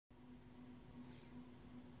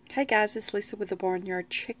Hey guys, it's Lisa with the Barnyard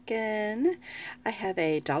Chicken. I have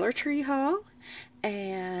a Dollar Tree haul,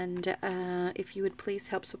 and if you would please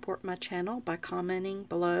help support my channel by commenting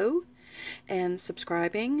below and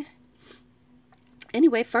subscribing.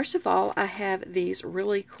 Anyway, first of all, I have these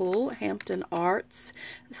really cool Hampton Arts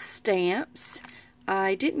stamps.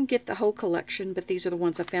 I didn't get the whole collection, but these are the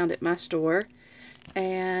ones I found at my store.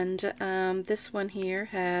 And this one here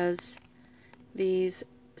has these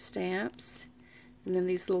stamps. And then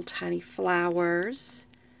these little tiny flowers.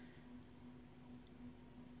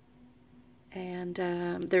 And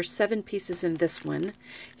there's 7 pieces in this one.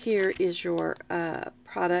 Here is your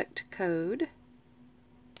product code.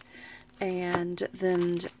 And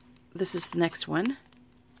then this is the next one.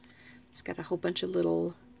 It's got a whole bunch of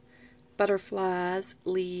little butterflies,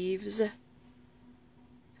 leaves,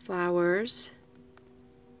 flowers.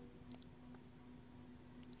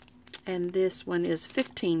 And this one is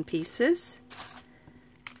 15 pieces.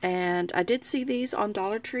 And I did see these on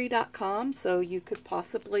DollarTree.com, so you could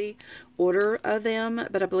possibly order them,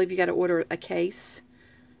 but I believe you got to order a case.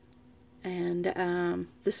 And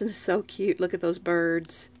this is so cute. Look at those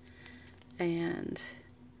birds. And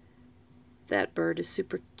that bird is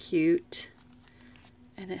super cute.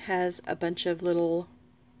 And it has a bunch of little,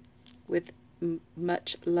 with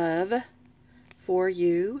much love for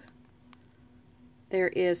you. There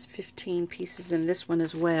is 15 pieces in this one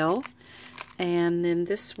as well. And then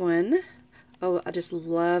this one, oh, I just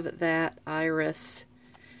love that iris.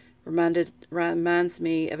 Reminds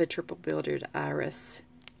me of a triple bordered iris.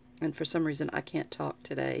 And for some reason, I can't talk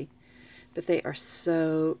today. But they are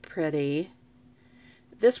so pretty.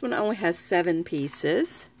 This one only has 7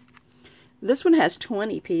 pieces. This one has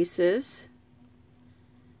 20 pieces.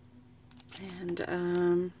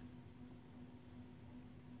 And,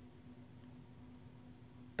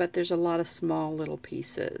 but there's a lot of small little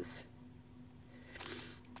pieces.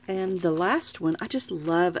 And the last one, I just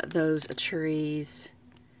love those trees.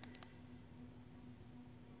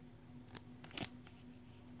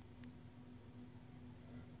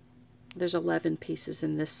 There's 11 pieces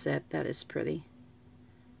in this set. That is pretty.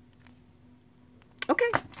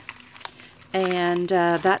 Okay. And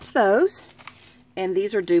that's those. And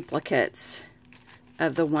these are duplicates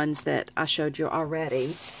of the ones that I showed you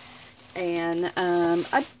already. And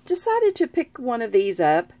I decided to pick one of these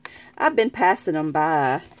up. I've been passing them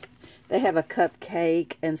by. They have a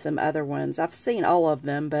cupcake and some other ones. I've seen all of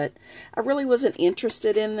them, but I really wasn't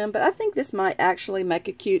interested in them. But I think this might actually make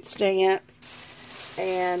a cute stamp.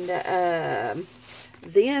 And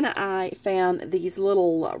then I found these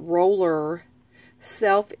little roller,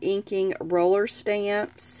 self-inking roller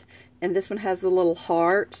stamps. And this one has the little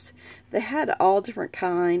hearts. They had all different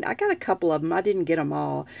kind. I got a couple of them. I didn't get them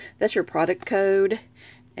all. That's your product code.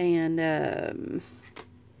 And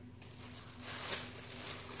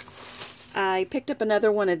I picked up another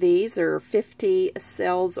one of these. There are 50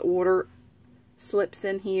 sales order slips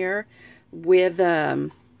in here with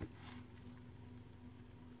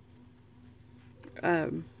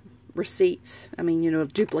receipts. I mean, you know,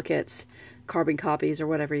 duplicates, carbon copies, or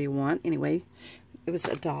whatever you want. Anyway, it was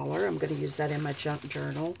 $1. I'm going to use that in my junk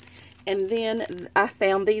journal. And then I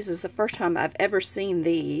found these. This is the first time I've ever seen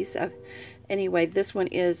these. Anyway, this one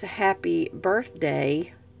is Happy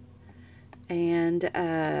Birthday. And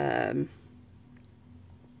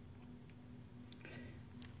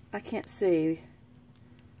I can't see.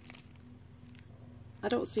 I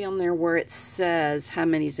don't see on there where it says how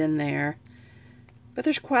many's in there. But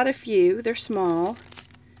there's quite a few. They're small.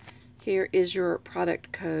 Here is your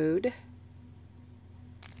product code.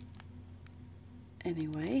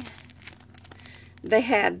 Anyway, they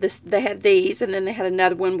had these, and then they had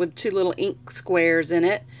another one with 2 little ink squares in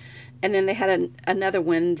it, and then they had another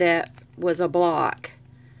one that was a block.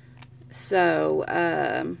 So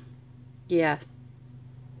yeah,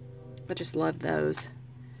 I just love those.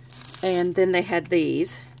 And then they had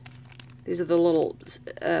these. These are the little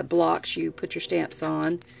blocks you put your stamps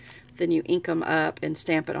on. Then you ink them up and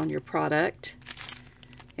stamp it on your product.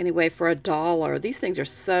 Anyway, for $1, these things are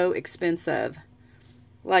so expensive.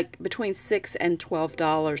 Like between $6 and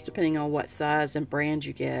 $12, depending on what size and brand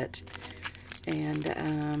you get.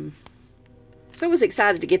 And so I was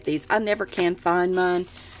excited to get these. I never can find mine.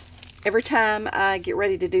 Every time I get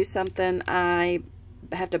ready to do something, I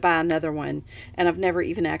have to buy another one. And I've never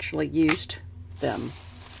even actually used them.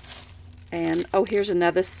 And, oh, here's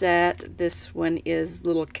another set. This one is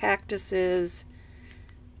little cactuses.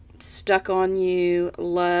 Stuck on you.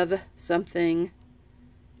 Love something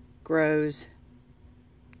grows.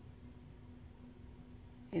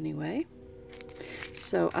 Anyway,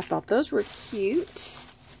 so I thought those were cute.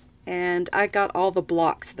 And I got all the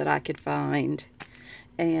blocks that I could find.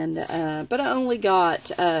 And but I only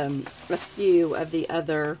got a few of the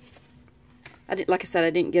other. Like I said,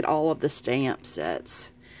 I didn't get all of the stamp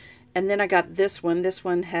sets. And then I got this one. This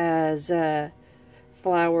one has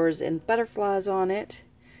flowers and butterflies on it.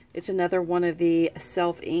 It's another one of the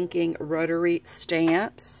self-inking rotary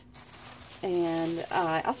stamps. And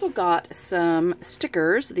I also got some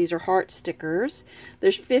stickers. These are heart stickers.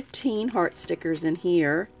 There's 15 heart stickers in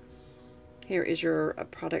here. Here is your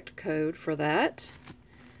product code for that.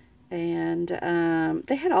 And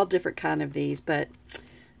they had all different kind of these, but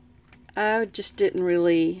I just didn't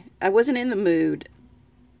really, I wasn't in the mood.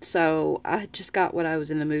 So I just got what I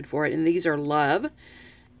was in the mood for it. And these are love.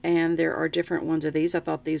 And there are different ones of these. I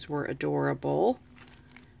thought these were adorable.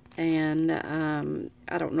 And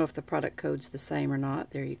I don't know if the product code's the same or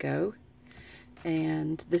not. There you go.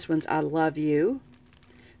 And this one's I love you.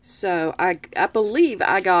 So I believe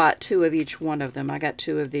I got 2 of each one of them. I got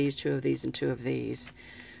 2 of these, 2 of these, and 2 of these.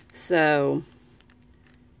 So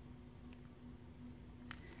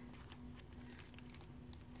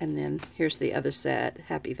and then here's the other set.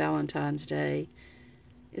 Happy Valentine's Day.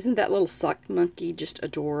 Isn't that little sock monkey just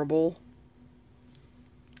adorable?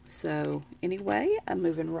 So anyway, I'm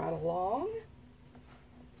moving right along.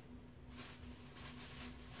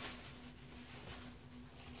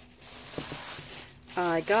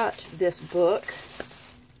 I got this book,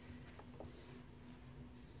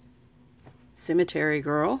 Cemetery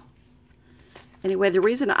Girl. Anyway, the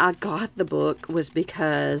reason I got the book was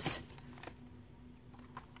because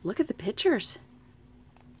look at the pictures.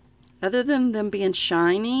 Other than them being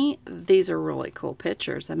shiny, these are really cool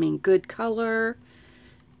pictures. I mean, good color,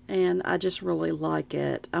 and I just really like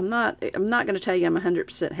it. I'm not going to tell you I'm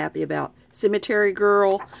 100% happy about Cemetery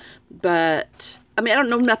Girl, but I mean, I don't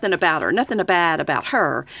know nothing about her, nothing bad about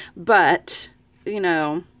her, but you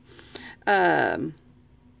know, I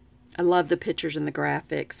love the pictures and the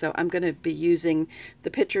graphics, so I'm going to be using the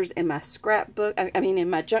pictures in my scrapbook, I mean in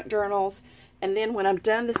my junk journals, and then when I'm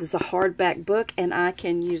done, this is a hardback book, and I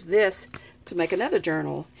can use this to make another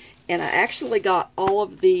journal. And I actually got all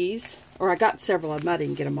of these, or I got several of them, I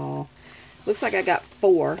didn't get them all. Looks like I got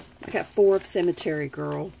 4. I got 4 of Cemetery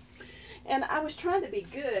Girl. And I was trying to be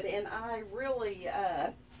good, and I really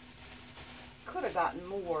could have gotten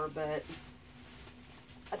more, but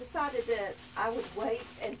I decided that I would wait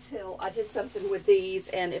until I did something with these,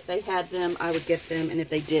 and if they had them, I would get them, and if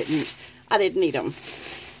they didn't, I didn't need them.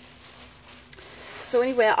 So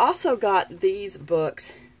anyway, I also got these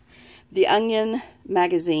books, The Onion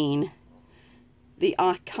Magazine, the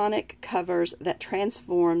iconic covers that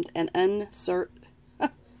transformed an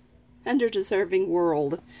underdeserving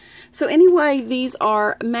world. So anyway, these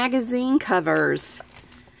are magazine covers,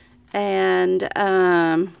 and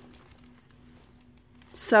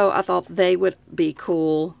so I thought they would be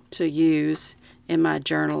cool to use in my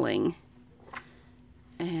journaling.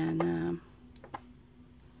 And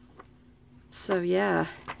so yeah,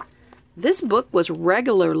 this book was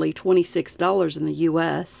regularly $26 in the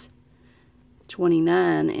US,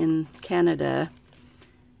 $29 in Canada.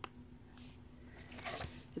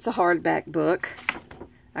 It's a hardback book.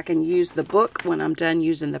 I can use the book when I'm done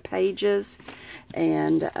using the pages,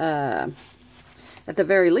 and at the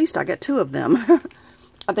very least I got 2 of them.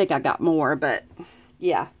 I think I got more, but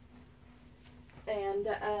yeah. And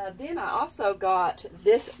then I also got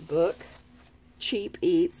this book, Cheap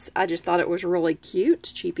Eats. I just thought it was really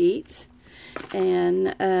cute, Cheap Eats.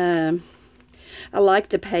 And I like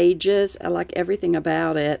the pages. I like everything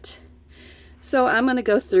about it. So I'm going to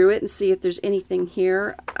go through it and see if there's anything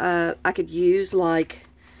here I could use, like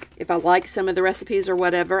if I like some of the recipes or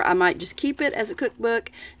whatever, I might just keep it as a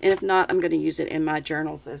cookbook, and if not, I'm going to use it in my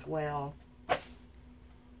journals as well.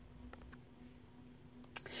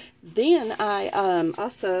 Then I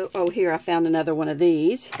also, oh, here I found another one of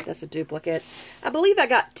these. That's a duplicate. I believe I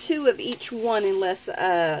got 2 of each one unless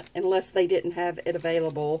they didn't have it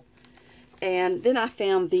available. And then I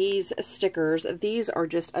found these stickers. These are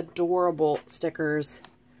just adorable stickers.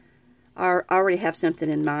 I already have something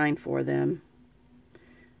in mind for them.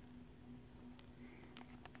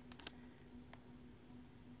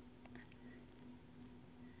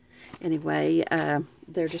 Anyway,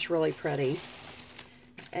 they're just really pretty.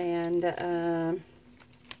 And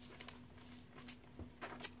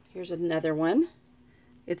here's another one.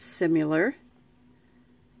 It's similar.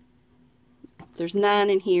 There's 9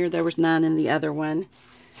 in here. There was 9 in the other one.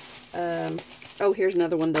 Oh, here's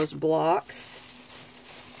another one of those blocks.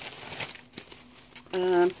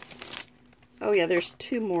 Oh yeah, there's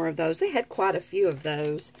 2 more of those. They had quite a few of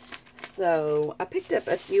those. So I picked up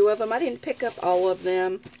a few of them. I didn't pick up all of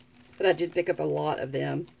them, but I did pick up a lot of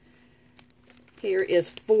them. Here is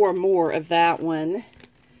 4 more of that one.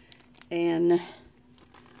 And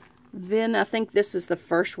then I think this is the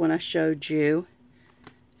first one I showed you.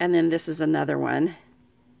 And then this is another one.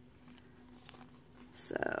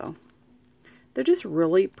 So they're just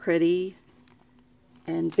really pretty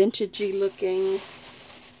and vintagey looking.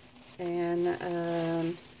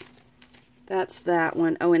 And that's that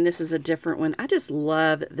one. Oh, and this is a different one. I just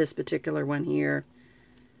love this particular one here.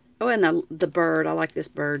 Oh, and the bird. I like this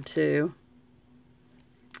bird too.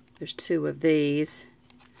 There's two of these.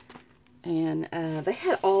 And they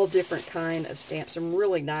had all different kind of stamps. Some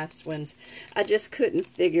really nice ones. I just couldn't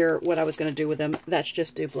figure what I was going to do with them. That's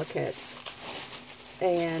just duplicates.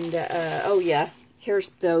 And, oh yeah, here's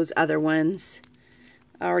those other ones.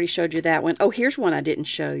 I already showed you that one. Oh, here's one I didn't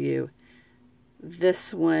show you.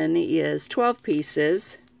 This one is 12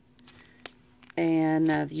 pieces.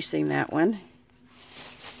 And you've seen that one.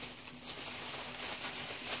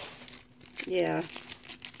 Yeah.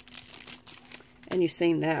 And you've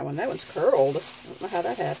seen that one. That one's curled. I don't know how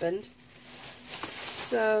that happened.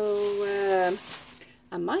 So,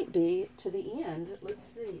 I might be to the end. Let's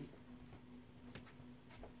see.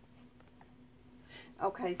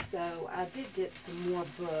 Okay, so I did get some more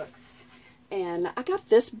books. And I got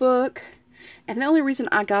this book. And the only reason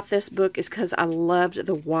I got this book is because I loved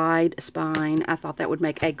the wide spine. I thought that would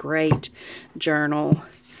make a great journal.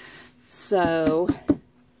 So,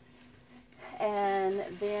 and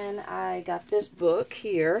then I got this book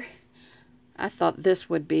here. I thought this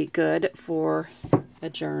would be good for a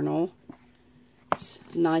journal. It's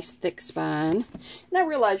a nice thick spine. And I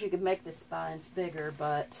realized you could make the spines bigger,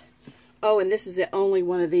 but... Oh, and this is the only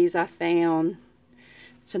one of these I found.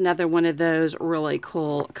 It's another one of those really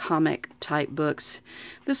cool comic type books.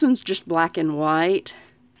 This one's just black and white.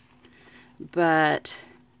 But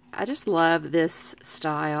I just love this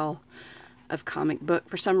style of comic book.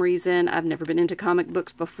 For some reason, I've never been into comic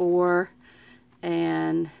books before.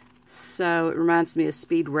 And so it reminds me of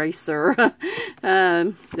Speed Racer.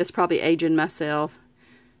 That's probably aging myself.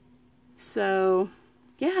 So,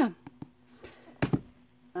 yeah.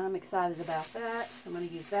 I'm excited about that. I'm going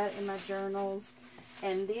to use that in my journals.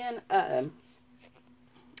 And then,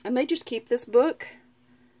 I may just keep this book.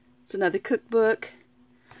 It's another cookbook.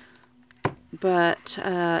 But,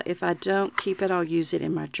 if I don't keep it, I'll use it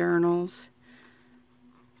in my journals.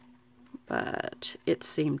 But it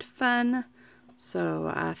seemed fun.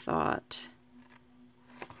 So I thought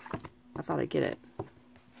I'd get it.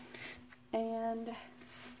 And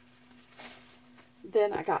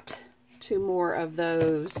then I got two more of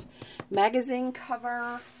those magazine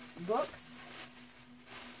cover books.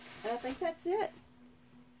 And I think that's it.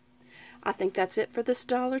 I think that's it for this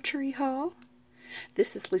Dollar Tree haul.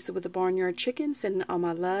 This is Lisa with the Barnyard Chicken, sending all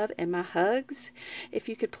my love and my hugs. If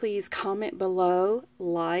you could please comment below,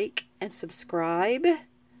 like, and subscribe.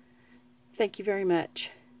 Thank you very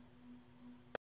much.